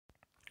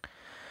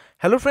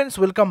Hello friends,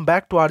 welcome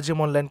back to RGM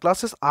online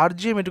classes.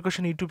 RGM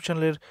education YouTube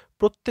চ্যানেলের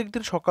প্রত্যেক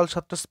দিন সকাল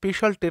 7টা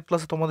স্পেশাল টেট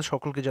ক্লাসে তোমাদের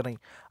সকলকে জানাই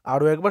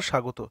আরও একবার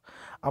স্বাগত।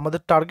 আমাদের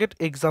target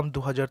exam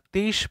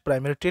 2023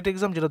 primary TET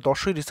exam, যেটা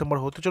 10ই ডিসেম্বর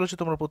হতে চলেছে,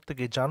 তোমরা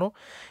প্রত্যেকেই জানো।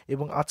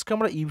 এবং আজকে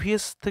আমরা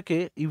EVS থেকে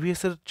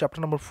EVS এর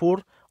চ্যাপ্টার নম্বর 4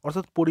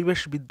 অর্থাৎ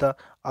পরিবেশবিদ্যা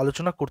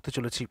আলোচনা করতে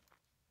চলেছি।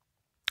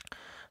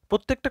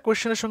 প্রত্যেকটা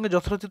কোয়েশ্চেনের সঙ্গে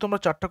যথারীতি তোমরা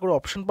 4টা করে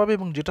অপশন পাবে,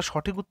 এবং যেটা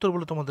সঠিক উত্তর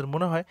বলে তোমাদের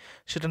মনে হয়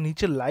সেটা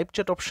নিচে লাইভ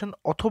চ্যাট অপশন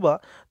অথবা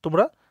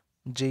তোমরা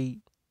যেই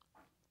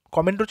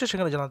কমেন্ট রয়েছে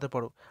সেখানে জানাতে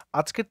পারো।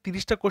 আজকের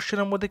 30টা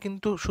কোশ্চেনের মধ্যে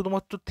কিন্তু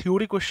শুধুমাত্র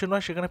থিওরি কোশ্চেন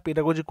নয়, সেখানে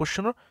পেডাগজি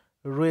কোশ্চেনও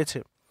রয়েছে।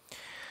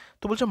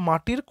 তো বলছে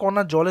মাটির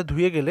কণা জলে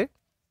ধুয়ে গেলে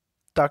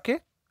তাকে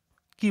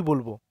কি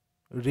বলবো?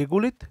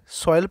 রেগুলিত,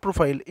 সয়েল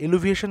প্রোফাইল,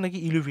 এলুভিয়েশন নাকি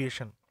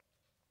ইলুভিয়েশন?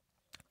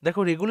 দেখো,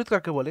 রেগুলিত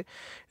কাকে বলে?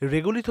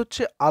 রেগুলিত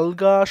হচ্ছে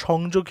আলগা,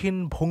 সংযোগহীন,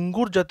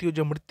 ভঙ্গুর জাতীয়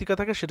যে মৃত্তিকা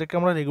থাকে সেটাকে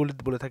আমরা রেগুলিত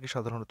বলে থাকি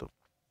সাধারণত।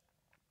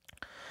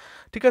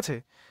 ঠিক আছে।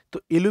 তো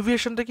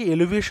এলুভিয়েশনটা কি?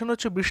 এলুভিয়েশন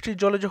হচ্ছে বৃষ্টির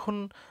জলে যখন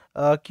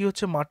কি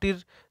হচ্ছে, মাটির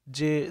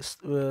যে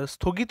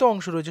স্থগিত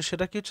অংশ রয়েছে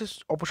সেটা কি হচ্ছে,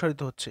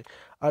 অপসারিত হচ্ছে।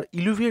 আর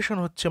ইলুভিয়েশন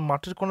হচ্ছে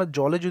মাটির কণা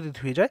জলে যদি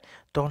ধুয়ে যায়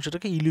তখন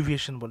সেটাকে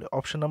ইলুভিয়েশন বলে।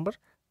 অপশন নাম্বার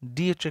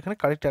ডি হচ্ছে এখানে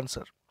কারেক্ট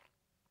অ্যান্সার।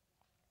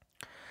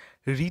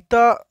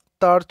 রীতা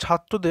তার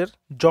ছাত্রদের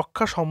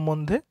যক্ষ্মা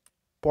সম্বন্ধে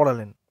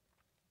পড়ালেন।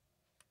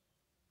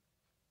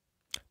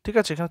 ঠিক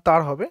আছে, এখানে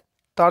তার হবে,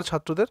 তার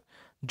ছাত্রদের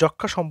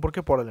যক্ষ্মা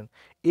সম্পর্কে পড়ালেন।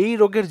 এই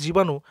রোগের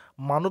জীবাণু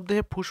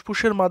মানবদেহে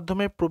ফুসফুসের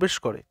মাধ্যমে প্রবেশ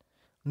করে।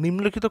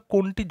 নিম্নলিখিত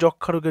কোনটি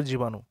যক্ষ্মা রোগের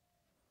জীবাণু?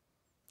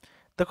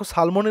 দেখো,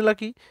 সালমোনেলা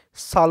কি?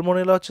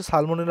 সালমোনেলা হচ্ছে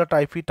সালমোনেলা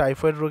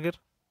টাইফয়েড রোগের,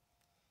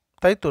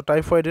 তাই তো,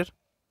 টাইফয়েডের।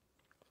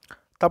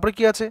 তারপরে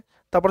কি আছে?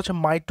 তারপর হচ্ছে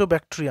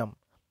মাইটোব্যাকটেরিয়াম।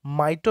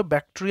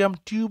 মাইটোব্যাকটেরিয়াম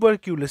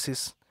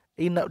টিউবারকিউলোসিস।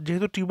 এই না,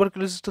 যেহেতু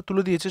টিউবারকিউলোসিসটা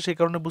তুলে দিয়েছে সেই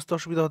কারণে বুঝতে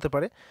অসুবিধা হতে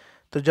পারে,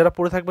 তো যারা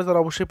পড়ে থাকবে তারা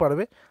অবশ্যই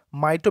পারবে।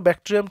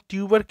 মাইটোব্যাকটেরিয়াম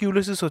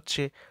টিউবারকিউলোসিস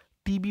হচ্ছে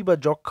টিবি বা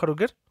যক্ষ্মা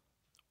রোগের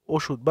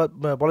ওষুধ, বা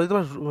বলা যেতে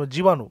পারে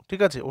জীবাণু।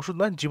 ঠিক আছে, ওষুধ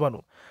নয়, জীবাণু।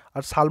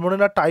 আর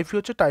সালমোনেলা টাইফি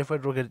হচ্ছে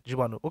টাইফয়েড রোগের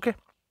জীবাণু। ওকে,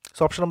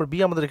 সো অপশন নাম্বার বি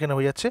আমাদের এখানে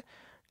হয়ে যাচ্ছে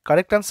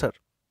কারেক্ট অ্যান্সার।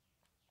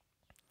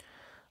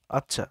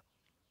 আচ্ছা,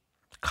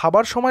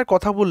 খাবার সময়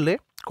কথা বললে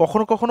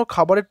কখনো কখনো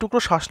খাবারের টুকরো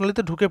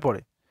শ্বাসনালীতে ঢুকে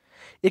পড়ে।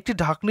 একটি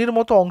ঢাকনির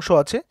মতো অংশ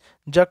আছে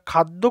যা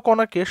খাদ্য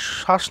কণাকে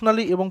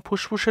শ্বাসনালী এবং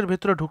ফুসফুসের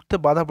ভেতরে ঢুকতে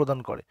বাধা প্রদান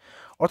করে।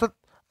 অর্থাৎ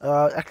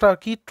একটা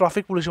কি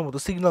ট্রাফিক পুলিশের মতো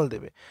সিগন্যাল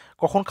দেবে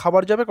কখন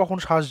খাবার যাবে, কখন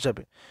শ্বাস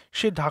যাবে।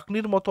 সেই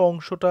ঢাকনির মতো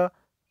অংশটা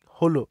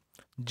হলো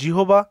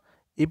জিহবা,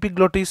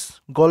 এপিগ্লটিস,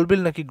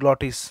 গলবিল নাকি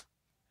গ্লটিস?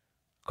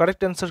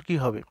 কারেক্ট অ্যান্সার কি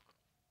হবে?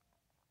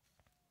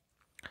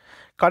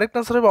 কারেক্ট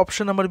অ্যান্সার হবে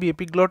অপশন নাম্বার বি,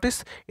 এপিগ্লটিস।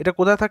 এটা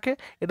কোথায় থাকে?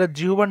 এটা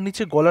জিহবার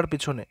নিচে, গলার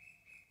পেছনে।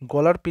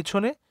 গলার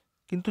পেছনে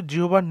কিন্তু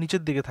জিহবার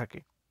নিচের দিকে থাকে।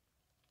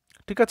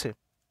 ঠিক আছে,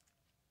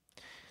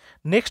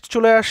 নেক্সট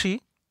চলে আসি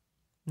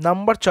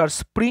নাম্বার 4।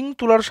 স্প্রিং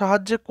তুলার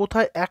সাহায্যে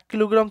কোথায় 1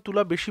 কিলোগ্রাম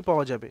তুলা বেশি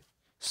পাওয়া যাবে?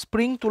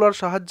 স্প্রিং তুলার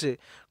সাহায্যে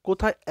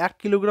কোথায় 1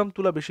 কিলোগ্রাম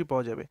তুলা বেশি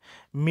পাওয়া যাবে?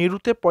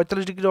 মেরুতে,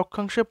 45 ডিগ্রি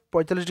অক্ষাংশে,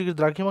 45 ডিগ্রি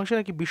দ্রাঘিমাংশে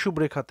নাকি বিষুব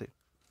রেখাতে?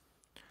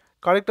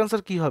 কারেক্ট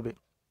অ্যান্সার কি হবে?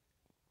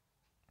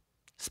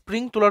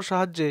 স্প্রিং তুলার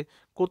সাহায্যে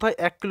কোথায়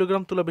 1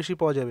 কিলোগ্রাম তুলা বেশি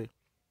পাওয়া যাবে?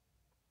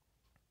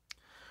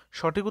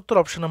 সঠিক উত্তর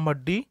অপশন নাম্বার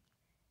ডি,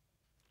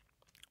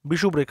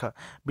 বিষুব রেখা।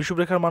 বিষুব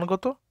রেখার মান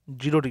কত?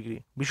 0 ডিগ্রি।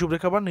 বিষুব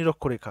রেখা বা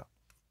নিরক্ষরেখা।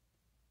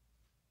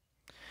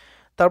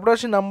 তারপর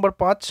আসি নাম্বার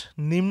 5।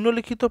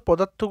 নিম্নলিখিত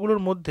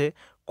পদার্থগুলোর মধ্যে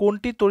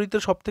কোনটি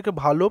তড়িতের সব থেকে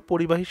ভালো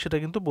পরিবাহী সেটা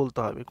কিন্তু বলতে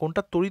হবে।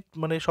 কোনটা তড়িৎ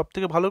মানে সব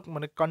থেকে ভালো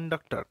মানে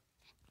কন্ডাক্টর।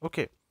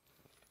 ওকে,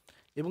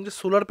 এবং যে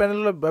সোলার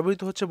প্যানেলগুলো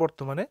ব্যবহৃত হচ্ছে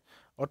বর্তমানে,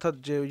 অর্থাৎ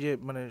যে ওই যে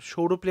মানে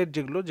সৌর প্লেট,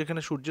 যেগুলো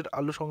যেখানে সূর্যের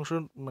আলো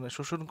সংশোধন মানে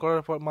শোষণ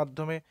করার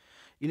মাধ্যমে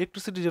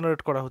ইলেকট্রিসিটি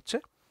জেনারেট করা হচ্ছে,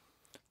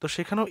 তো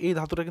সেখানেও এই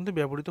ধাতুটা কিন্তু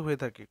ব্যবহৃত হয়ে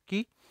থাকে। কি?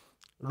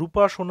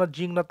 রূপা, সোনা,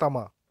 জিঙ্ক না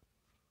তামা?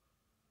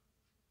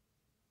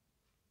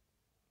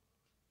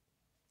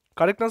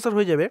 কারেক্ট আনসার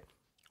হয়ে যাবে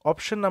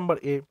অপশন নাম্বার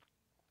এ,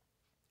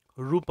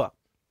 রূপা।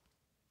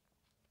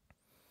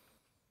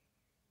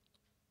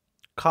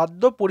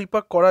 খাদ্য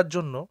পরিপাক করার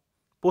জন্য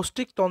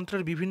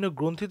পৌষ্টিকতন্ত্রের বিভিন্ন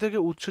গ্রন্থি থেকে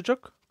উৎসেচক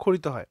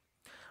খরিত হয়।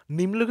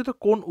 নিম্নলিখিত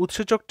কোন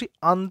উৎসেচকটি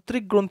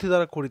আন্তরিক গ্রন্থি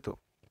দ্বারা খরিত?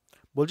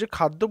 বলছে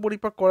খাদ্য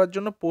পরিপাক করার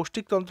জন্য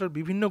পৌষ্টিকতন্ত্রের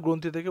বিভিন্ন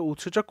গ্রন্থি থেকে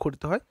উৎসেচক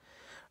খরিত হয়।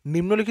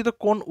 নিম্নলিখিত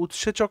কোন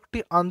উৎসেচকটি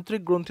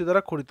আন্তরিক গ্রন্থি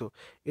দ্বারা খরিত?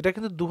 এটা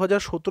কিন্তু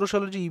 2017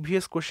 সালের যে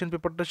EVS কোশ্চেন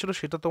পেপারটা ছিল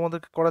সেটা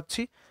তোমাদেরকে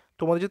করাচ্ছি,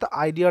 তোমাদের যাতে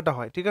আইডিয়াটা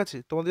হয়। ঠিক আছে,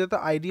 তোমাদের যাতে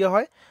আইডিয়া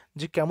হয়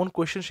যে কেমন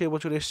কোয়েশ্চেন সেই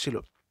বছর এসেছিল।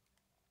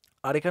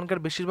 আর এখানকার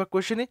বেশিরভাগ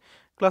কোয়েশ্চেনই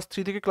ক্লাস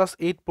 3 থেকে ক্লাস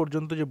 8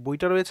 পর্যন্ত যে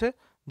বইটা রয়েছে,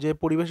 যে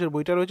পরিবেশের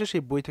বইটা রয়েছে,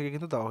 সেই বই থেকে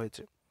কিন্তু দেওয়া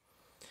হয়েছে।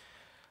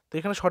 তো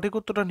এখানে সঠিক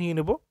উত্তরটা নিয়ে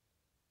নেব।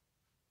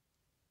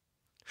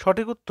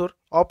 সঠিক উত্তর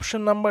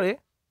অপশন নাম্বারে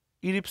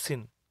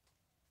ইরিপসিন।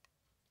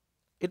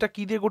 এটা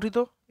কি দিয়ে গঠিত?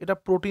 এটা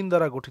প্রোটিন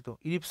দ্বারা গঠিত।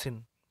 ইরিপসিন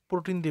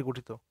প্রোটিন দিয়ে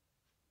গঠিত।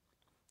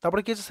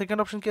 তারপরে কি আছে? সেকেন্ড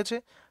অপশন কি আছে?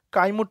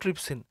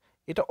 কাইমোট্রিপসিন।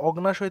 এটা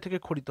অগ্নাশয় থেকে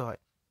খরিত হয়।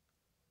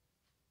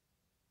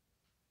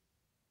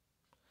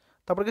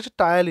 তারপরে কি আছে?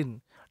 টায়ালিন।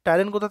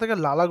 টায়ালিন কোথা থেকে?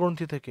 লালা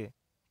গ্রন্থি থেকে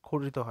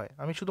খরিত হয়।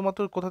 আমি শুধুমাত্র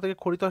কোথা থেকে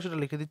খরিত হয় সেটা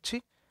লিখে দিচ্ছি।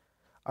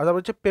 আর তারপর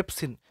হচ্ছে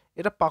পেপসিন,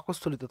 এটা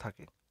পাকস্থলিতে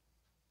থাকে।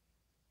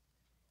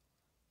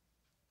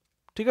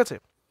 ঠিক আছে,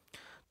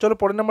 চলো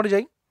পরের নাম্বারে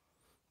যাই।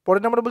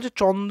 পরের নাম্বারে বলছে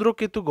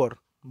চন্দ্রকেতুগড়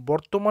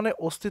বর্তমানে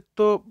অস্তিত্ব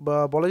বা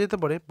বলা যেতে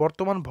পারে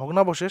বর্তমান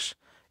ভগ্নাবশেষ।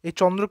 এই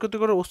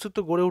চন্দ্রকেতুগড়ের অস্তিত্ব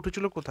গড়ে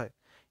উঠেছিল কোথায়?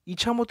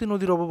 ইছামতি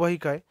নদীর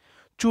অববাহিকায়,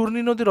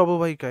 চূর্ণী নদীর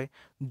অববাহিকায়,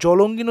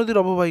 জলঙ্গি নদীর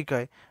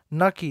অববাহিকায়,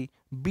 নাকি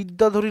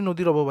বিদ্যাধরী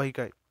নদীর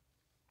অববাহিকায়?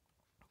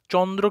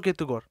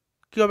 চন্দ্রকেতুগড়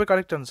কি হবে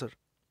কারেক্ট অ্যান্সার?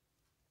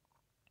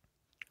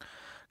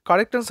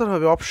 কারেক্ট অ্যান্সার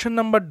হবে অপশন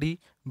নাম্বার ডি,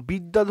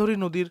 বিদ্যাধরী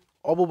নদীর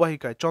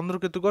অববাহিকায়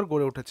চন্দ্রকেতুগড়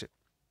গড়ে উঠেছে।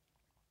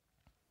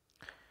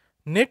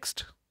 নেক্সট,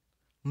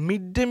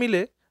 মিড ডে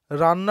মিলে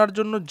রান্নার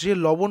জন্য যে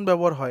লবণ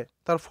ব্যবহার হয়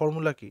তার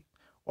ফর্মুলা কি?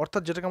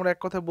 অর্থাৎ যেটাকে আমরা এক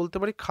কথায় বলতে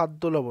পারি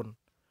খাদ্য লবণ।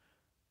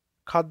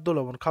 খাদ্য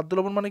লবণ, খাদ্য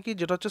লবণ মানে কি?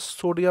 যেটা হচ্ছে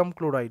সোডিয়াম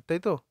ক্লোরাইড, তাই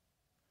তো?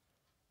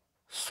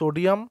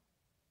 সোডিয়াম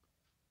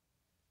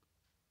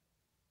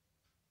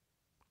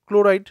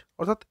ক্লোরাইড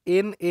অর্থাৎ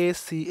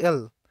NaCl,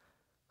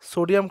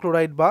 সোডিয়াম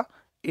ক্লোরাইড বা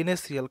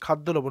NaCl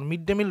খাদ্য লবণ।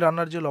 মিড ডে মিল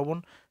রান্নার যে লবণ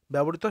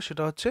ব্যবহৃত হয়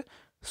সেটা হচ্ছে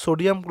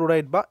সোডিয়াম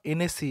ক্লোরাইড বা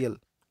NaCl।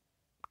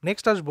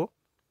 নেক্সট আসবো,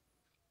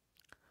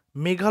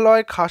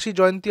 মেঘালয় খাসি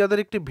জয়ন্তিয়াদের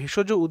একটি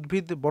ভেষজ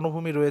উদ্ভিদ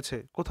বনভূমি রয়েছে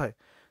কোথায়?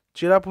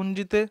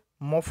 চেরাপুঞ্জিতে,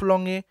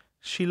 মফলংয়ে,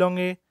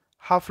 শিলংয়ে,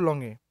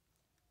 হাফলংয়ে।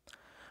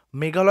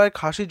 মেঘালয়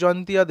খাসি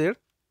জয়ন্তিয়াদের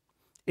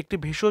একটি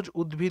ভেষজ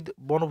উদ্ভিদ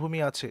বনভূমি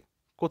আছে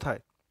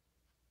কোথায়?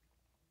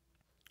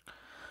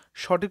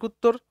 সঠিক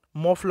উত্তর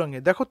মফলংয়ে।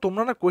 দেখো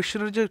তোমরা না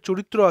কোয়েশ্চেনের যে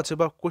চরিত্র আছে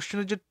বা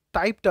কোয়েশ্চেনের যে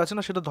টাইপটা আছে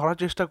না সেটা ধরার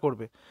চেষ্টা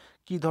করবে,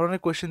 কি ধরনের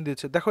কোয়েশ্চেন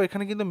দিয়েছে। দেখো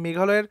এখানে কিন্তু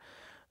মেঘালয়ের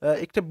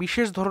একটা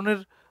বিশেষ ধরনের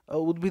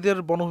উদ্ভিদের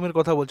বনভূমির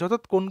কথা বলছে,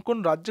 অর্থাৎ কোন কোন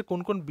রাজ্যে কোন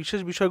কোন বিশেষ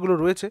বিষয়গুলো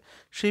রয়েছে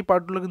সেই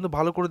পার্টগুলো কিন্তু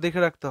ভালো করে দেখে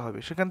রাখতে হবে,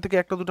 সেখান থেকে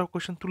একটা দুটো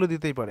কোয়েশ্চেন তুলে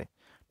দিতেই পারে।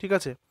 ঠিক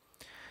আছে,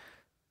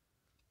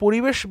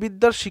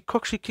 পরিবেশবিদ্যার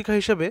শিক্ষক শিক্ষিকা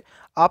হিসেবে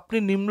আপনি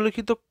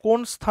নিম্নলিখিত কোন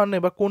স্থানে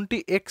বা কোনটি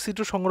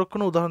এক্স-সিটু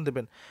সংরক্ষণের উদাহরণ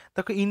দেবেন?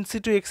 দেখো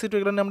ইন-সিটু, এক্স-সিটু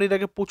এগুলো নিয়ে আমরা এর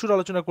আগে প্রচুর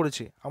আলোচনা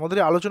করেছি, আমাদের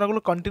এই আলোচনাগুলো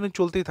কন্টিনিউ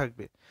চলতেই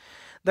থাকবে।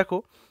 দেখো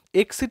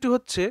এক্স-সিটু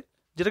হচ্ছে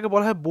যেটাকে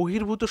বলা হয়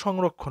বহির্ভূত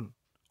সংরক্ষণ,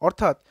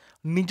 অর্থাৎ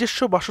নিজস্ব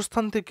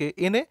বাসস্থান থেকে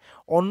এনে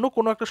অন্য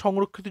কোনো একটা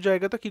সংরক্ষিত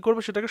জায়গাতে কী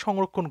করবে, সেটাকে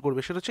সংরক্ষণ করবে,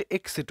 সেটা হচ্ছে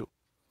এক্স-সিটু।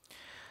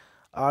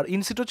 আর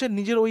ইন-সিটু হচ্ছে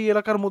নিজের ওই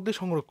এলাকার মধ্যে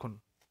সংরক্ষণ।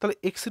 তাহলে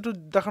এক্স-সিটু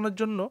দেখানোর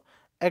জন্য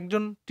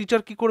একজন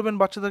টিচার কি করবেন,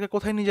 বাচ্চাদেরকে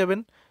কোথায় নিয়ে যাবেন?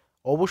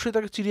 অবশ্যই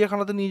তাকে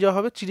চিড়িয়াখানাতে নিয়ে যাওয়া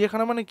হবে।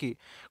 চিড়িয়াখানা মানে কি?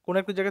 কোনো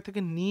একটা জায়গা থেকে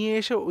নিয়ে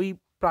এসে ওই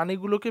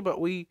প্রাণীগুলোকে বা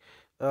ওই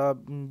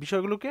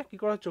বিষয়গুলোকে কী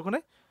করা হচ্ছে, ওখানে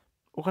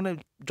ওখানে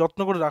যত্ন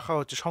করে রাখা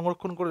হচ্ছে,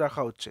 সংরক্ষণ করে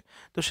রাখা হচ্ছে।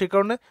 তো সে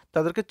কারণে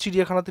তাদেরকে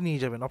চিড়িয়াখানাতে নিয়ে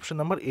যাবেন, অপশন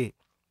নাম্বার এ।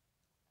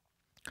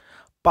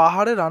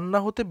 পাহাড়ে রান্না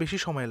হতে বেশি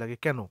সময় লাগে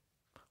কেন?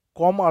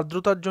 কম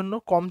আর্দ্রতার জন্য,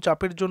 কম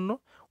চাপের জন্য,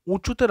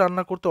 উঁচুতে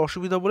রান্না করতে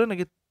অসুবিধা বলে,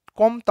 নাকি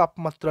কম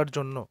তাপমাত্রার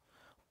জন্য?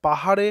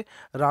 পাহাড়ে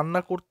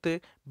রান্না করতে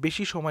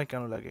বেশি সময়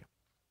কেন লাগে?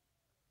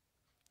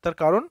 তার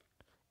কারণ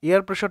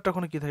এয়ার প্রেশারটা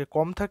ওখানে কী থাকে,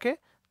 কম থাকে,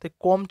 তাই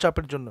কম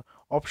চাপের জন্য,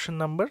 অপশন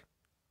নাম্বার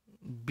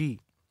বি।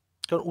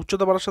 কারণ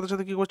উচ্চতা বাড়ার সাথে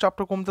সাথে কী করে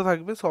চাপটা কমতে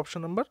থাকবে, সো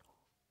অপশন নাম্বার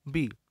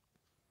বি।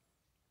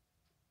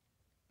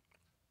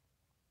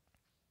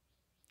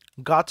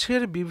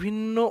 গাছের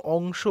বিভিন্ন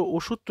অংশ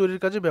ওষুধ তৈরির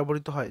কাজে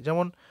ব্যবহৃত হয়,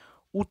 যেমন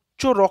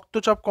উচ্চ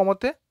রক্তচাপ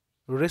কমাতে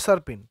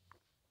রেসারপিন,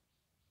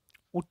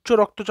 উচ্চ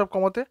রক্তচাপ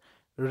কমাতে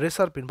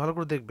রেসারপিন, ভালো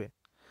করে দেখবে।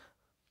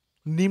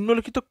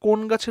 নিম্নলিখিত কোন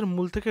গাছের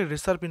মূল থেকে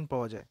রেসারপিন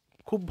পাওয়া যায়?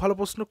 খুব ভালো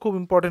প্রশ্ন, খুব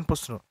ইম্পর্টেন্ট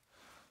প্রশ্ন।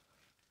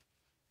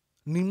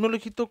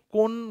 নিম্নলিখিত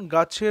কোন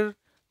গাছের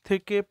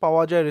থেকে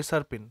পাওয়া যায়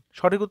রেসারপিন?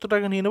 সঠিক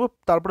উত্তরটাকে নিয়ে নেব,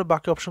 তারপরে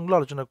বাকি অপশনগুলো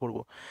আলোচনা করব।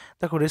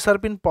 দেখো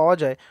রেসারপিন পাওয়া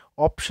যায়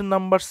অপশন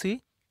নাম্বার সি,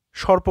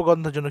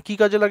 সর্পগন্ধার জন্য। কী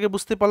কাজে লাগে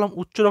বুঝতে পারলাম,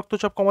 উচ্চ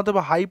রক্তচাপ কমাতে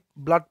বা হাই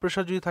ব্লাড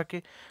প্রেশার যদি থাকে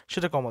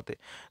সেটা কমাতে।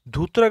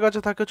 ধুতরা গাছে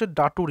থাকে হচ্ছে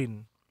ডাটুরিন।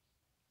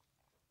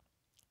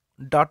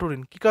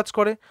 ডাটুরিন কী কাজ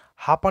করে?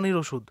 হাঁপানির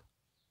ওষুধ।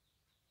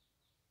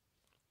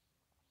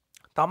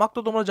 তামাক তো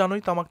তোমরা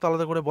জানোই, তামাক তো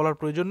আলাদা করে বলার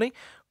প্রয়োজন নেই।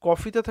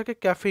 কফিতে থাকে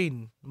ক্যাফেইন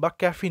বা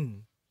ক্যাফিন,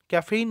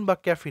 ক্যাফেইন বা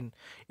ক্যাফিন।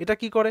 এটা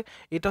কি করে?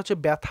 এটা হচ্ছে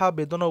ব্যথা,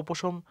 বেদনা,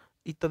 উপশম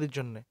ইত্যাদির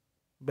জন্য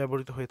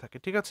ব্যবহৃত হয়ে থাকে।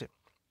 ঠিক আছে,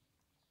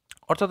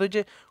 অর্থাৎ ওই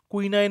যে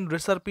কুইনাইন,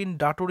 রেসারপিন,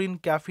 ডাটোরিন,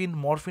 ক্যাফিন,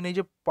 মরফিন, এই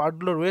যে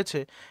পার্টগুলো রয়েছে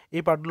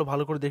এই পার্টগুলো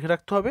ভালো করে দেখে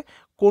রাখতে হবে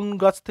কোন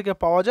গাছ থেকে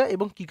পাওয়া যায়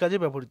এবং কী কাজে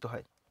ব্যবহৃত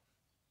হয়।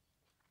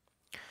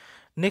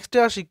 নেক্সটে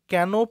আসি,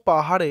 কেন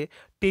পাহাড়ে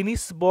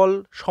টেনিস বল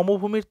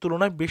সমভূমির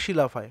তুলনায় বেশি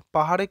লাফায়?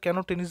 পাহাড়ে কেন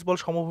টেনিস বল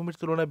সমভূমির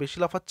তুলনায় বেশি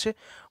লাফাচ্ছে?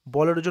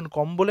 বলের ওজন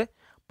কম বলে,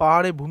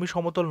 পাহাড়ে ভূমি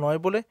সমতল নয়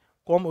বলে,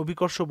 কম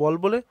অভিকর্ষ বল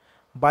বলে,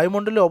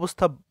 বায়ুমণ্ডলের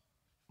অবস্থা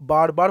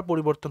বারবার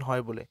পরিবর্তন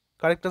হয় বলে।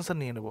 কারেক্ট অ্যান্সার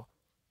নিয়ে নেব।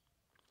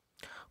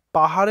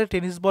 পাহাড়ে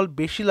টেনিস বল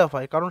বেশি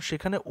লাফায় কারণ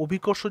সেখানে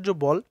অভিকর্ষজ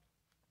বল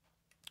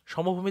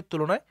সমভূমির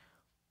তুলনায়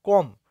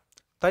কম,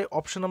 তাই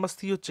অপশন নাম্বার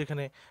সি হচ্ছে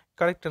এখানে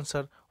কারেক্ট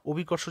অ্যান্সার,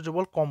 অভিকর্ষজ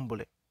বল কম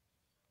বলে।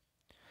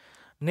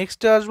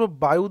 নেক্সটে আসবো,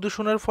 বায়ু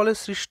দূষণের ফলে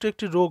সৃষ্ট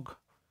একটি রোগ।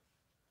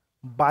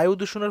 বায়ু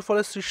দূষণের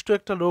ফলে সৃষ্ট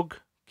একটা রোগ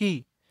কি?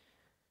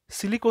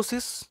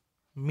 সিলিকোসিস,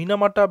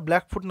 মিনামাটা,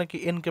 ব্ল্যাকফুট, নাকি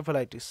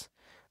এনকেফেলাইটিস?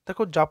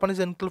 দেখো জাপানিজ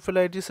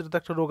এনকেফেলাইটিস এটা তো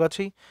একটা রোগ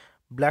আছেই।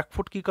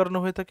 ব্ল্যাকফুট কী কারণে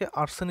হয়ে থাকে?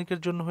 আর্সেনিকের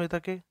জন্য হয়ে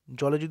থাকে।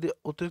 জলে যদি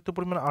অতিরিক্ত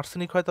পরিমাণ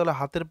আর্সেনিক হয় তাহলে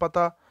হাতের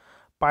পাতা,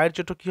 পায়ের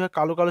চোটো কী হয়,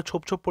 কালো কালো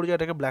ছোপ ছোপ পড়ে যায়,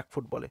 এটাকে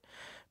ব্ল্যাকফুট বলে।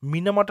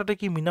 মিনামাটাটা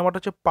কি? মিনামাটা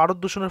হচ্ছে পারদ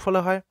দূষণের ফলে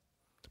হয়।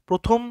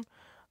 প্রথম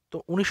তো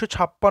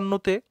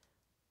 1956-তে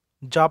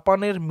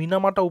জাপানের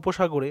মিনামাটা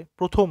উপসাগরে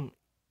প্রথম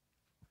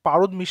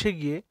পারদ মিশে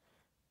গিয়ে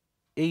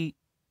এই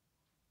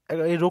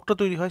এই রোগটা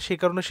তৈরি হয়, সেই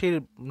কারণে সেই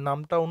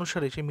নামটা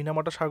অনুসারে, সেই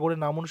মিনামাটা সাগরের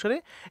নাম অনুসারে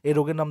এই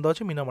রোগের নাম দেওয়া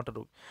হচ্ছে মিনামাটা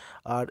রোগ।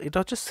 আর এটা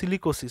হচ্ছে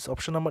সিলিকোসিস,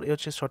 অপশন নাম্বার এ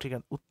হচ্ছে সঠিক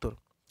উত্তর।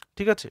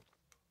 ঠিক আছে,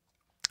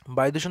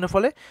 বায়ু দূষণের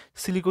ফলে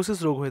সিলিকোসিস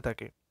রোগ হয়ে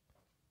থাকে।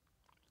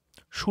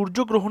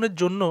 সূর্যগ্রহণের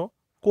জন্য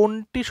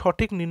কোনটি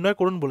সঠিক নির্ণয়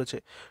করুন বলেছে।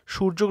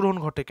 সূর্যগ্রহণ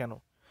ঘটে কেন?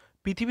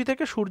 পৃথিবী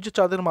থেকে সূর্য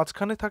চাঁদের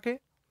মাঝখানে থাকে,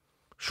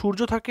 সূর্য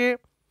থাকে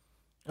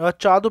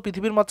চাঁদ ও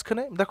পৃথিবীর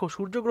মাঝখানে। দেখো,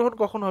 সূর্যগ্রহণ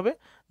কখন হবে?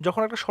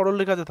 যখন একটা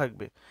সরলরেখাতে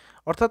থাকবে,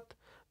 অর্থাৎ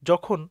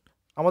যখন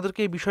আমাদেরকে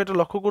এই বিষয়টা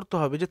লক্ষ্য করতে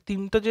হবে যে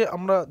তিনটা যে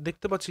আমরা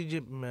দেখতে পাচ্ছি যে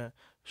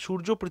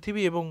সূর্য,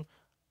 পৃথিবী এবং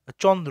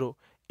চন্দ্র,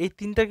 এই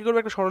তিনটা কী করবে?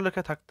 একটা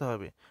সরলরেখায় থাকতে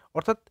হবে।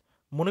 অর্থাৎ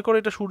মনে করো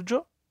এটা সূর্য,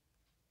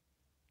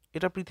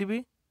 এটা পৃথিবী,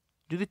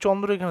 যদি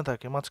চন্দ্র এখানে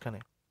থাকে মাঝখানে,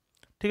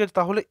 ঠিক আছে,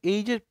 তাহলে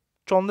এই যে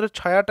চন্দ্রের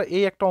ছায়াটা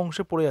এই একটা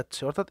অংশে পড়ে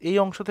যাচ্ছে, অর্থাৎ এই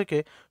অংশ থেকে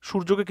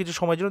সূর্যকে কিছু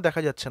সময়ের জন্য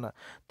দেখা যাচ্ছে না,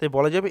 তাই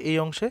বলা যাবে এই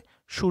অংশে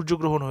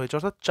সূর্যগ্রহণ হয়েছে।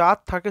 অর্থাৎ চাঁদ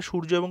থাকে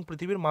সূর্য এবং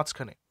পৃথিবীর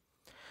মাঝখানে,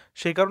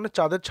 সেই কারণে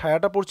চাঁদের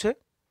ছায়াটা পড়ছে,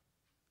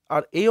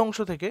 আর এই অংশ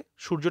থেকে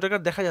সূর্যটাকে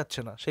আর দেখা যাচ্ছে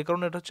না, সেই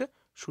কারণে এটা হচ্ছে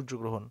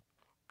সূর্যগ্রহণ।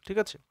 ঠিক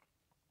আছে,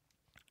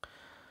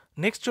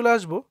 নেক্সট চলে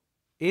আসবো,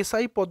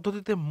 এসআই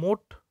পদ্ধতিতে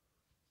মোট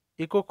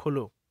একক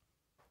হলো।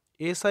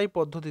 এসআই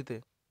পদ্ধতিতে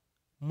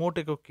মোট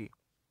একক কি?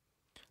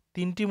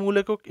 3টি মূল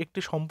একক, একটি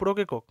সম্পূরক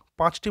একক,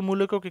 5টি মূল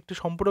একক, একটি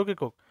সম্পূরক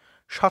একক,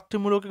 7টি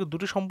মূল একক,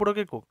 2টি সম্পূরক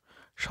একক,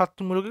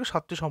 7টি মূল একক,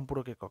 7টি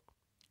সম্পূরক একক।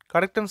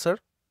 কারেক্ট অ্যান্সার,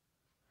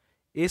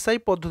 এসআই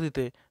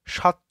পদ্ধতিতে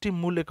 7টি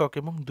মূল একক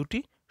এবং 2টি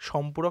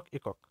সম্পূরক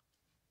একক।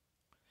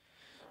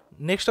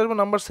 নেক্সট আসবে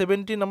নাম্বার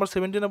 17। নাম্বার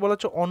 17-এ বলা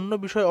হচ্ছে অন্য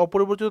বিষয়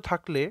অপরিবর্তিত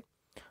থাকলে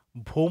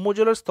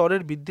ভৌমজলের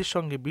স্তরের বৃদ্ধির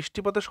সঙ্গে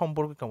বৃষ্টিপাতের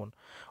সম্পর্ক কেমন?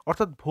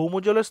 অর্থাৎ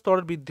ভৌমজলের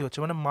স্তরের বৃদ্ধি হচ্ছে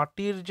মানে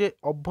মাটির যে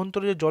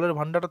অভ্যন্তরে যে জলের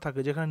ভাণ্ডারটা থাকে,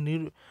 যেখানে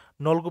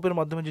নলকূপের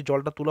মাধ্যমে যে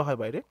জলটা তোলা হয়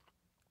বাইরে,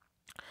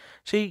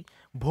 সেই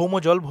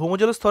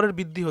ভৌমজলের স্তরের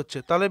বৃদ্ধি হচ্ছে,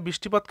 তাহলে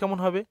বৃষ্টিপাত কেমন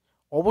হবে?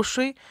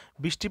 অবশ্যই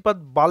বৃষ্টিপাত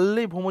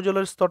বাড়লেই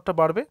ভৌমজলের স্তরটা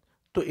বাড়বে।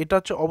 তো এটা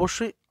হচ্ছে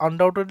অবশ্যই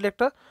আনডাউটেডলি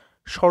একটা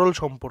সরল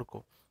সম্পর্ক,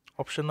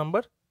 অপশন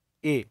নাম্বার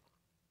এ।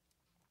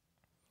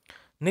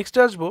 নেক্সট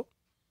আসবো,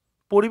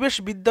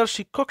 পরিবেশবিদ্যার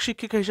শিক্ষক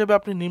শিক্ষিকা হিসেবে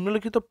আপনি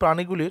নিম্নলিখিত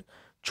প্রাণীগুলির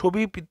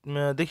ছবি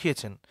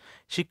দেখিয়েছেন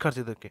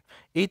শিক্ষার্থীদেরকে।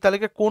 এই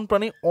তালিকায় কোন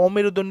প্রাণী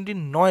অমেরুদণ্ডী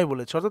নয়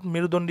বলেছে, অর্থাৎ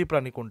মেরুদণ্ডী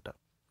প্রাণী কোনটা?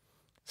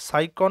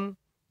 সাইকন,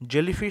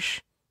 জেলিফিশ,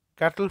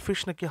 ক্যাটলফিশ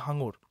নাকি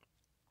হাঙর?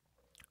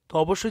 তো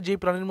অবশ্যই যেই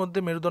প্রাণীর মধ্যে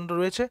মেরুদণ্ড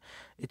রয়েছে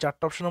এই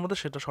 4টা অপশনের মধ্যে,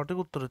 সেটা সঠিক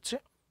উত্তর হচ্ছে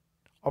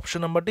অপশন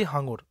নাম্বারটি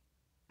হাঙর।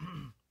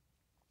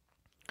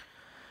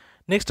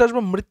 নেক্সট আসবো,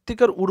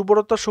 মৃত্তিকার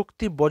উর্বরতা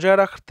শক্তি বজায়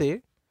রাখতে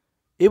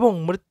এবং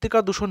মৃত্তিকা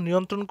দূষণ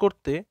নিয়ন্ত্রণ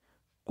করতে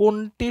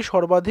কোনটি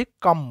সর্বাধিক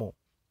কাম্য?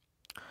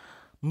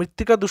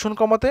 মৃত্তিকা দূষণ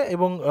কমাতে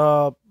এবং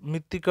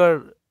মৃত্তিকার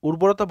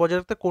উর্বরতা বজায়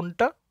রাখতে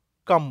কোনটা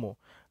কাম্য?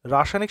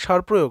 রাসায়নিক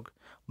সার প্রয়োগ,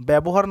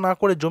 ব্যবহার না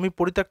করে জমি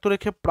পরিত্যক্ত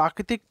রেখে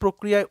প্রাকৃতিক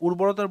প্রক্রিয়ায়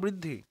উর্বরতার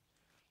বৃদ্ধি,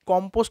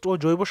 কম্পোস্ট ও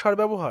জৈব সার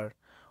ব্যবহার,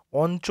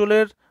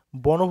 অঞ্চলের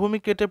বনভূমি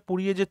কেটে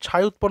পুড়িয়ে যে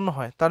ছাই উৎপন্ন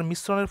হয় তার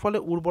মিশ্রণের ফলে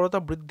উর্বরতা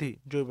বৃদ্ধি,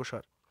 জৈব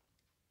সার।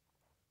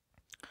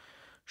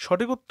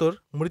 সঠিক উত্তর,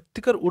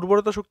 মৃত্তিকার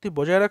উর্বরতা শক্তি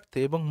বজায় রাখতে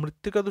এবং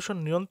মৃত্তিকা দূষণ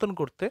নিয়ন্ত্রণ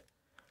করতে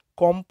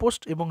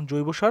কম্পোস্ট এবং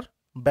জৈব সার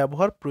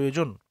ব্যবহার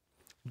প্রয়োজন।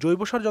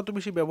 জৈব সার যত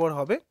বেশি ব্যবহার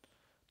হবে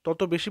তত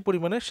বেশি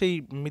পরিমাণে সেই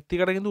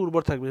মৃত্তিকাটা কিন্তু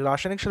উর্বর থাকবে।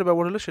 রাসায়নিক সার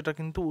ব্যবহার হলে সেটা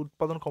কিন্তু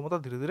উৎপাদন ক্ষমতা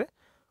ধীরে ধীরে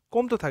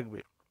কমতে থাকবে।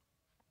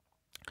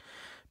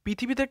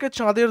 পৃথিবী থেকে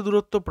চাঁদের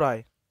দূরত্ব প্রায়,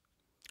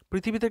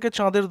 পৃথিবী থেকে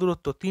চাঁদের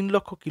দূরত্ব 3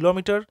 লক্ষ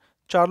কিলোমিটার,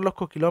 4 লক্ষ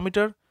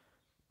কিলোমিটার,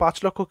 5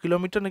 লক্ষ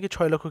কিলোমিটার নাকি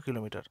 6 লক্ষ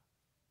কিলোমিটার?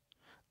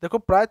 দেখো,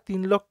 প্রায়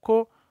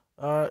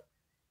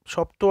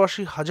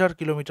 3,87,000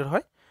 কিলোমিটার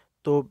হয়,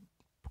 তো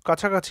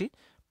কাছাকাছি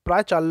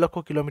প্রায় 4 লক্ষ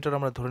কিলোমিটার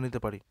আমরা ধরে নিতে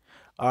পারি।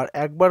 আর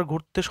একবার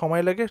ঘুরতে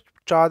সময় লাগে,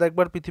 চাঁদ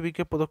একবার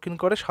পৃথিবীকে প্রদক্ষিণ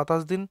করে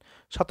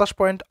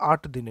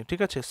 27.8 দিনে, ঠিক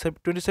আছে,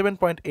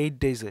 27.8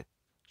 ডেজে,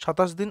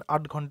 27 দিন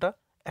 8 ঘন্টা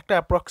একটা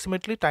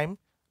অ্যাপ্রক্সিমেটলি টাইম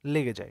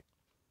লেগে যায়।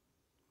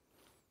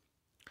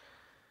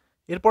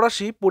 এরপর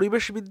আসি,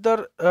 পরিবেশবিদ্যার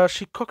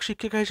শিক্ষক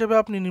শিক্ষিকা হিসেবে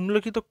আপনি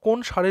নিম্নলিখিত কোন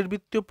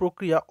শারীরবৃত্তীয়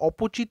প্রক্রিয়া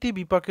অপচিতি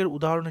বিপাকের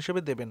উদাহরণ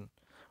হিসেবে দেবেন?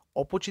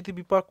 অপচিতি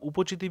বিপাক,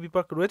 উপচিতি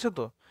বিপাক রয়েছে,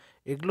 তো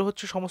এগুলো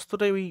হচ্ছে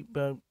সমস্তটাই ওই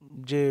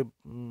যে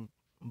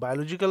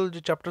বায়োলজিক্যাল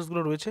যে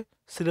চ্যাপ্টার্সগুলো রয়েছে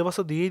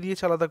সিলেবাসও দিয়েই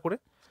দিয়েছে আলাদা করে,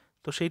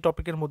 তো সেই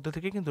টপিকের মধ্যে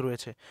থেকে কিন্তু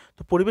রয়েছে।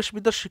 তো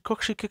পরিবেশবিদ্যার শিক্ষক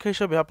শিক্ষিকা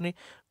হিসাবে আপনি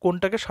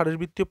কোনটাকে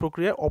শারীরবৃত্তীয়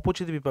প্রক্রিয়ায়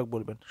অপচিতি বিপাক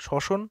বলবেন?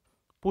 শ্বসন,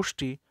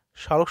 পুষ্টি,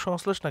 সালোক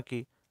সংশ্লেষ নাকি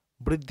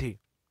বৃদ্ধি?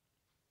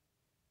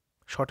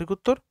 সঠিক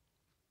উত্তর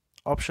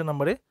অপশন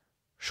নাম্বারে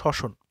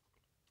শ্বসন।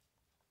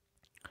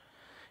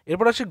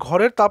 এরপর আসি,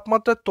 ঘরের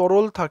তাপমাত্রায়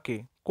তরল থাকে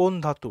কোন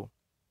ধাতু?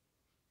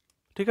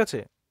 ঠিক আছে,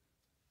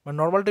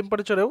 নর্মাল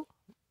টেম্পারেচারেও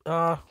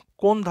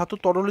কোন ধাতু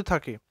তরলই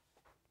থাকে?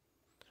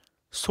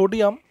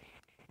 সোডিয়াম,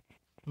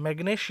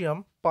 ম্যাগনেসিয়াম,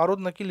 পারদ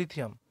নাকি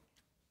লিথিয়াম?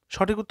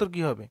 সঠিক উত্তর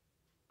কি হবে?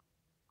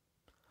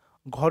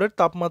 ঘরের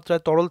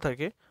তাপমাত্রায় তরল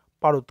থাকে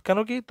পারদ। কেন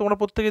কি তোমরা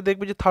প্রত্যেকে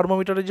দেখবে যে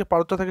থার্মোমিটারের যে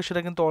পারদটা থাকে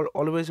সেটা কিন্তু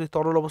অলওয়েজ ওই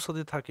তরল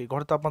অবস্থাতেই থাকে,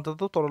 ঘরের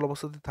তাপমাত্রাতেও তরল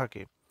অবস্থাতেই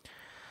থাকে,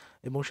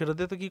 এবং সেটা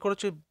দিয়ে তো কী করা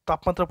হচ্ছে,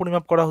 তাপমাত্রা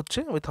পরিমাপ করা হচ্ছে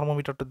ওই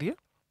থার্মোমিটারটা দিয়ে।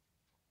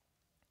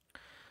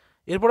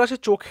 এরপর আছে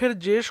চোখের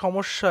যে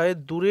সমস্যায়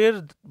দূরের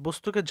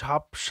বস্তুকে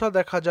ঝাপসা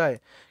দেখা যায়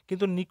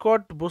কিন্তু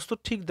নিকট বস্তু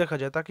ঠিক দেখা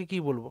যায় তাকে কি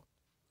বলবো?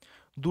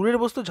 দূরের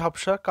বস্তু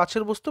ঝাপসা,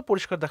 কাছের বস্তু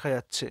পরিষ্কার দেখা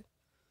যাচ্ছে,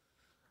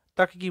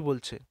 তাকে কি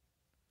বলছে?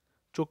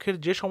 চোখের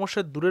যে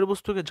সমস্যায় দূরের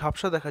বস্তুকে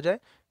ঝাপসা দেখা যায়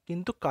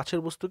কিন্তু কাছের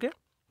বস্তুকে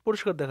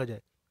পরিষ্কার দেখা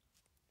যায়।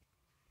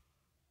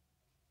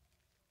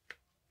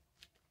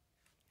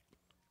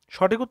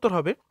 সঠিক উত্তর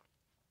হবে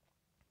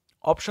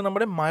অপশন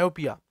নম্বরে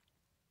মায়োপিয়া।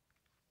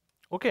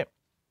 ওকে,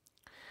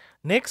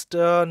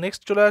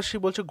 নেক্সট চলে আসি,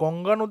 বলছে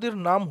গঙ্গা নদীর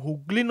নাম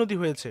হুগলি নদী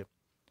হয়েছে।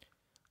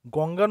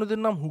 গঙ্গা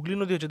নদীর নাম হুগলি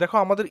নদী হয়েছে। দেখো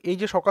আমাদের এই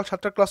যে সকাল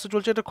 7টার ক্লাসে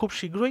চলছে এটা খুব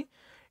শীঘ্রই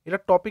এটা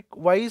টপিক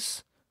ওয়াইজ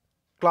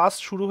ক্লাস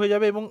শুরু হয়ে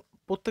যাবে এবং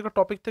প্রত্যেকটা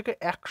টপিক থেকে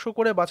 100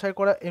 করে বাছাই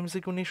করা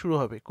এমসিকিউ নিয়ে শুরু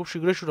হবে, খুব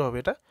শীঘ্রই শুরু হবে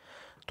এটা।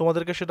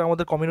 তোমাদেরকে সেটা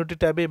আমাদের কমিউনিটি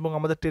ট্যাবে এবং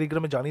আমাদের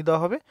টেলিগ্রামে জানিয়ে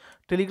দেওয়া হবে।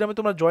 টেলিগ্রামে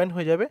তোমরা জয়েন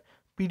হয়ে যাবে।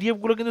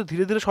 পিডিএফগুলো কিন্তু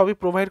ধীরে ধীরে সবই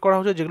প্রোভাইড করা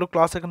হচ্ছে, যেগুলো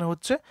ক্লাস এখানে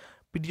হচ্ছে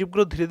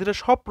পিডিএফগুলো ধীরে ধীরে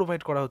সব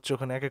প্রোভাইড করা হচ্ছে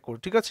ওখানে এক এক করে,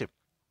 ঠিক আছে?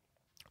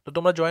 তো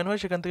তোমরা জয়েন হয়ে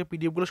সেখান থেকে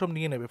পিডিএফগুলো সব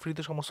নিয়ে নেবে,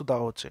 ফ্রিতে সমস্ত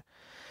দেওয়া হচ্ছে।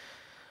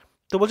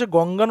 তো বলছে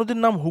গঙ্গা নদীর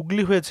নাম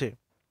হুগলি হয়েছে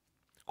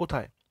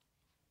কোথায়?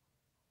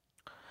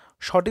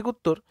 সঠিক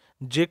উত্তর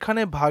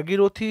যেখানে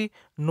ভাগীরথী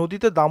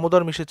নদীতে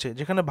দামোদর মিশেছে,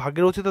 যেখানে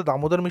ভাগীরথীতে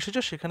দামোদর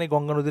মিশেছে সেখানে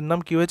গঙ্গা নদীর নাম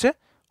কি হয়েছে?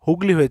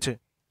 হুগলি হয়েছে।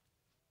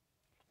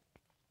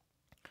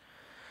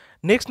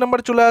 নেক্সট নাম্বার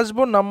চলে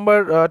আসবো, নাম্বার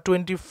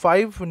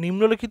 25।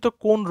 নিম্নলিখিত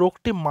কোন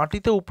রোগটি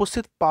মাটিতে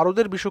উপস্থিত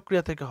পারদের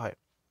বিষক্রিয়া থেকে হয়?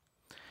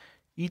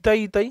 ইতাই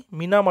ইতাই,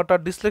 মিনামাটা,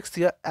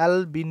 ডিসলেক্সিয়া,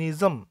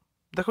 অ্যালবিনিজম।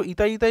 দেখো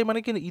ইতাই ইতাই মানে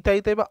কি, ইতাই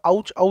ইতাই বা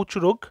আউচ আউচ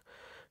রোগ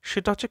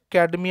সেটা হচ্ছে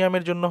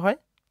ক্যাডমিয়ামের জন্য হয়।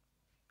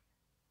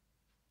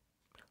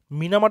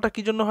 মিনামাটা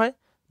কি জন্য হয়?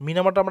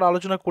 মিনামাটা আমরা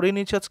আলোচনা করে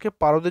নিয়েছি আজকে,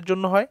 পারদের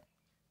জন্য হয়।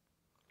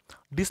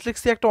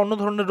 ডিসলেক্সিয়া একটা অন্য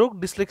ধরনের রোগ,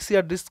 ডিসলেক্সিয়া,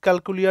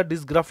 ডিসক্যালকুলিয়া,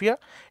 ডিসগ্রাফিয়া।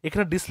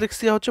 এখানে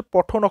ডিসলেক্সিয়া হচ্ছে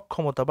পঠন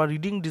অক্ষমতা বা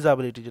রিডিং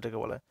ডিসাবিলিটি যেটাকে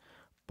বলা হয়,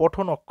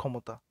 পঠন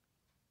অক্ষমতা,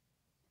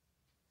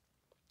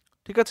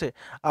 ঠিক আছে?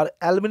 আর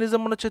অ্যালবিনিজম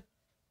মানে হচ্ছে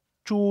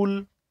চুল,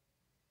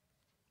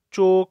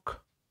 চোখ,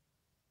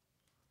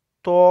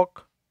 ত্বক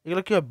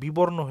এগুলো কি হয়,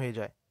 বিবর্ণ হয়ে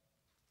যায়,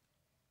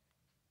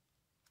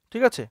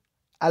 ঠিক আছে?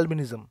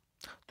 অ্যালবিনিজম।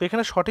 তো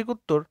এখানে সঠিক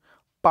উত্তর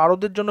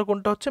পারদের জন্য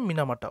কোনটা হচ্ছে?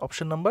 মিনামাটা,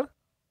 অপশন নাম্বার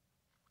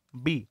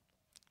বি।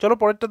 চলো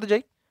পরেরটাতে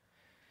যাই।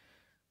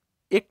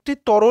 একটি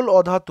তরল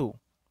অধাতু,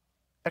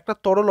 একটা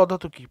তরল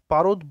অধাতু কি?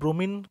 পারদ,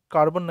 ব্রোমিন,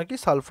 কার্বন নাকি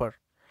সালফার?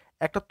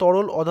 একটা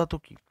তরল অধাতু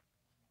কি?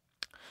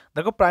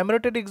 দেখো প্রাইমারি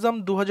টেট এক্সাম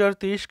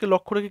 2023কে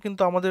লক্ষ্য রেখে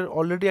কিন্তু আমাদের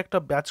অলরেডি একটা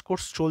ব্যাচ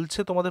কোর্স চলছে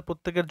তোমাদের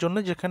প্রত্যেকের জন্য,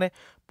 যেখানে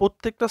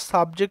প্রত্যেকটা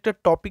সাবজেক্টের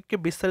টপিককে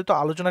বিস্তারিত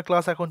আলোচনা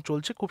ক্লাস এখন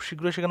চলছে। খুব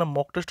শীঘ্রই সেখানে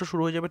মক টেস্টও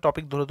শুরু হয়ে যাবে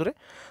টপিক ধরে ধরে।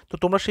 তো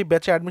তোমরা সেই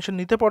ব্যাচে অ্যাডমিশন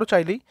নিতে পারো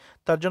চাইলেই।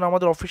 তার জন্য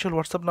আমাদের অফিসিয়াল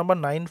হোয়াটসঅ্যাপ নাম্বার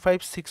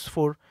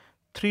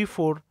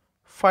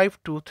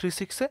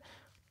 9564345236-এ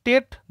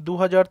টেট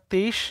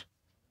 2023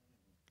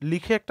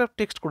 লিখে একটা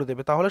টেক্সট করে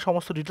দেবে, তাহলে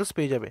সমস্ত ডিটেলস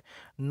পেয়ে যাবে।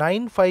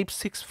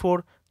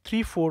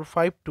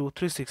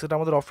 9564345236, এটা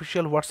আমাদের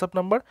অফিসিয়াল হোয়াটসঅ্যাপ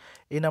নাম্বার।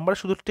 এই নাম্বারে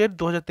শুধু টেট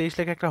 2023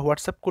 লেখে একটা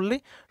হোয়াটসঅ্যাপ করলেই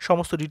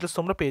সমস্ত ডিটেলস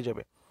তোমরা পেয়ে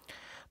যাবে।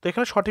 তো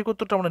এখানে সঠিক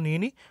উত্তরটা আমরা নিয়ে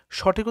নিই।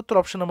 সঠিক উত্তর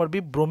অপশন নাম্বার বি,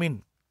 ব্রোমিন,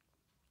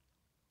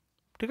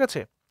 ঠিক আছে?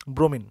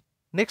 ব্রোমিন।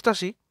 নেক্সট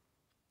আসি,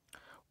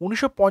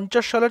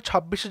 1950 সালের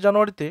 26শে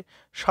জানুয়ারিতে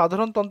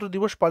সাধারণতন্ত্র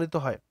দিবস পালিত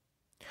হয়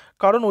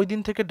কারণ ওই দিন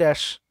থেকে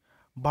ড্যাশ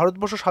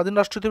ভারতবর্ষ স্বাধীন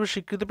রাষ্ট্র হিসেবে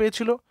স্বীকৃতি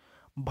পেয়েছিল,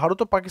 ভারত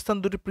ও পাকিস্তান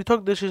দুটি পৃথক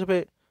দেশ হিসেবে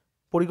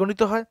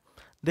পরিগণিত হয়,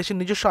 দেশের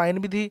নিজস্ব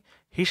আইনবিধি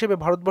হিসেবে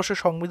ভারতবর্ষের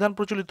সংবিধান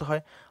প্রচলিত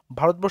হয়,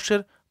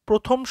 ভারতবর্ষের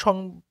প্রথম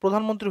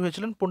প্রধানমন্ত্রী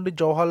হয়েছিলেন পণ্ডিত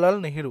জওহরলাল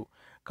নেহেরু।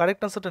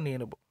 কারেক্ট আনসারটা নিয়ে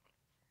নেব।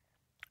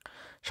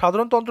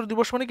 সাধারণতন্ত্র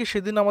দিবস মানে কি,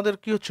 সেদিন আমাদের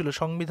কি হচ্ছিল,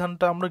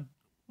 সংবিধানটা আমরা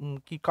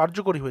কি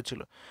কার্যকরী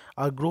হয়েছিল,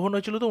 আর গ্রহণ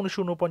হয়েছিল তো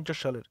 1949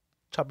 সালের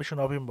 26শে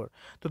নভেম্বর।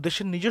 তো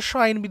দেশের নিজস্ব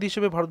আইনবিধি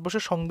হিসেবে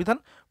ভারতবর্ষের সংবিধান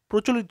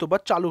প্রচলিত বা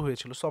চালু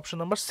হয়েছিল। So option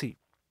number C.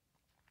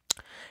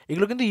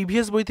 এগুলো কিন্তু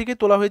ইভিএস বই থেকে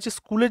তোলা হয়েছে,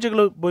 স্কুলে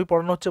যেগুলো বই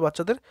পড়ানো হচ্ছে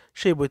বাচ্চাদের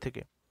সেই বই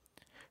থেকে।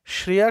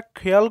 শ্রেয়া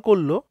খেয়াল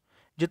করলো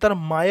যে তার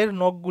মায়ের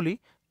নখগুলি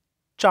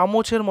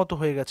চামচের মতো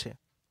হয়ে গেছে,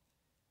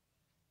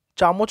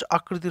 চামচ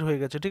আকৃতির হয়ে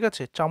গেছে, ঠিক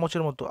আছে?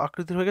 চামচের মতো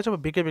আকৃতির হয়ে গেছে বা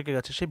বেঁকে বেঁকে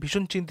গেছে, সে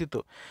ভীষণ চিন্তিত।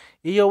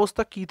 এই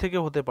অবস্থা কি থেকে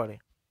হতে পারে?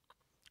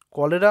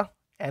 কলেরা,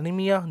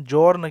 অ্যানিমিয়া,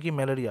 জ্বর নাকি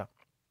ম্যালেরিয়া?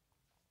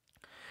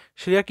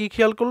 শ্রেয়া কি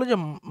খেয়াল করলো যে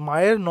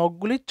মায়ের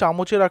নখগুলি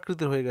চামচের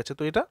আকৃতির হয়ে গেছে,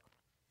 তো এটা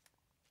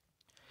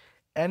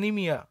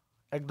অ্যানিমিয়া,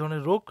 এক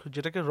ধরনের রোগ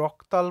যেটাকে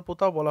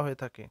রক্তাল্পতা বলা হয়ে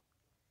থাকে,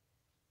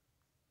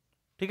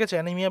 ঠিক আছে?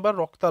 অ্যানিমিয়া বা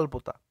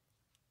রক্তাল্পতা।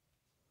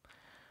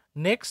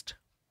 নেক্সট,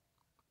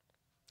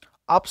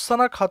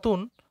 আফসানা খাতুন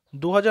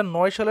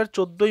 2009 সালের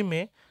 14ই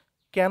মে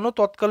কেন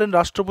তৎকালীন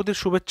রাষ্ট্রপতির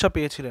শুভেচ্ছা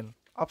পেয়েছিলেন?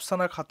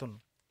 আফসানা খাতুন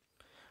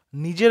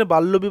নিজের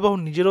বাল্যবিবাহ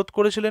নিজে রোধ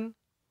করেছিলেন,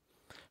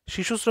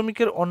 শিশু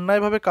শ্রমিকের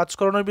অন্যায়ভাবে কাজ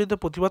করানোর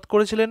বিরুদ্ধে প্রতিবাদ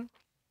করেছিলেন,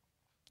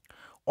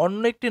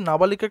 অন্য একটি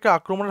নাবালিকাকে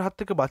আক্রমণের হাত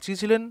থেকে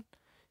বাঁচিয়েছিলেন,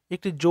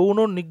 একটি যৌন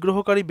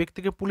নিগ্রহকারী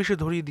ব্যক্তিকে পুলিশে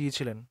ধরিয়ে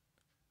দিয়েছিলেন।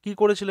 কি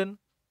করেছিলেন?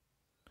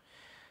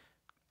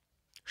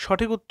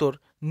 সঠিক উত্তর,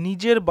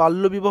 নিজের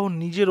বাল্যবিবাহ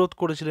নিজে রোধ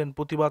করেছিলেন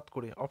প্রতিবাদ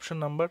করে। অপশন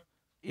নাম্বার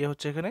এ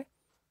হচ্ছে এখানে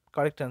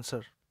কারেক্ট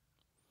অ্যান্সার।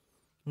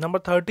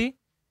 নাম্বার 30,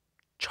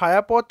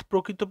 ছায়াপথ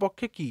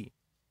প্রকৃতপক্ষে কি?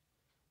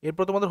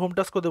 এরপর তোমাদের হোম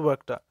টাস্কও দেবো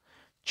একটা।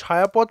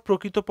 ছায়াপথ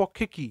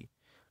প্রকৃতপক্ষে কি?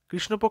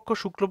 কৃষ্ণপক্ষ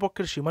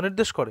শুক্লপক্ষের সীমা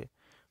নির্দেশ করে,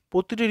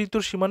 প্রতিটি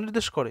ঋতুর সীমা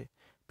নির্দেশ করে,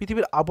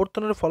 পৃথিবীর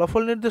আবর্তনের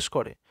ফলাফল নির্দেশ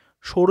করে,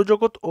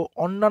 সৌরজগৎ ও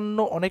অন্যান্য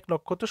অনেক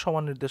নক্ষত্রের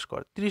সমান নির্দেশ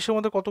করে। 30-এর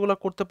মধ্যে কতগুলো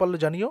করতে পারলে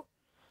জানিও।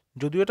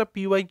 যদিও এটা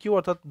PYQ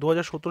অর্থাৎ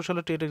 2017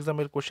 সালে টেট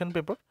এক্সামের কোশ্চেন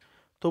পেপার,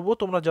 তবুও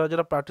তোমরা যারা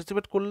যারা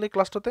পার্টিসিপেট করলে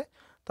ক্লাসটাতে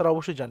তারা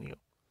অবশ্যই জানিও।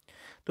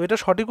 তো এটা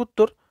সঠিক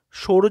উত্তর,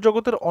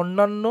 সৌরজগতের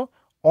অন্যান্য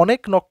অনেক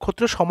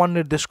নক্ষত্রের সমান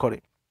নির্দেশ করে।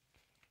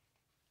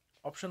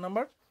 অপশন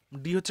নাম্বার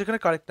ডি হচ্ছে এখানে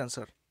কারেক্ট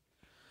অ্যান্সার।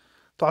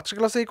 তো আজকের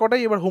ক্লাসে এই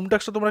কটাই। এবার হোম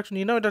টাস্কটা তোমরা একটু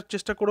নিয়ে নাও, এটা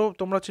চেষ্টা করো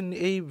তোমরা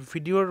এই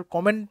ভিডিওর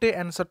কমেন্টে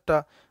অ্যান্সারটা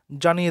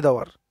জানিয়ে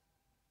দেওয়ার।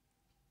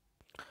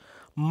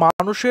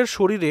 মানুষের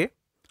শরীরে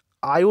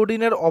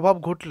আয়োডিনের অভাব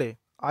ঘটলে,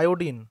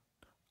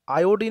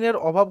 আয়োডিনের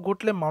অভাব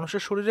ঘটলে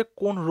মানুষের শরীরে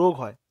কোন রোগ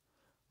হয়?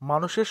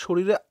 মানুষের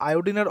শরীরে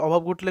আয়োডিনের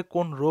অভাব ঘটলে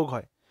কোন রোগ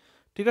হয়?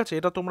 ঠিক আছে,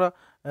 এটা তোমরা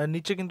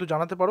নিচে কিন্তু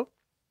জানাতে পারো,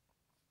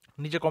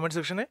 নিচে কমেন্ট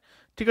সেকশনে।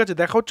 ঠিক আছে,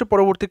 দেখা হচ্ছে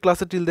পরবর্তী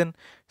ক্লাসে। Till then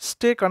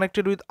stay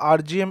connected with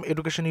RGM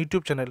education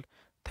YouTube channel.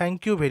 Thank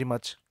you very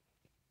much.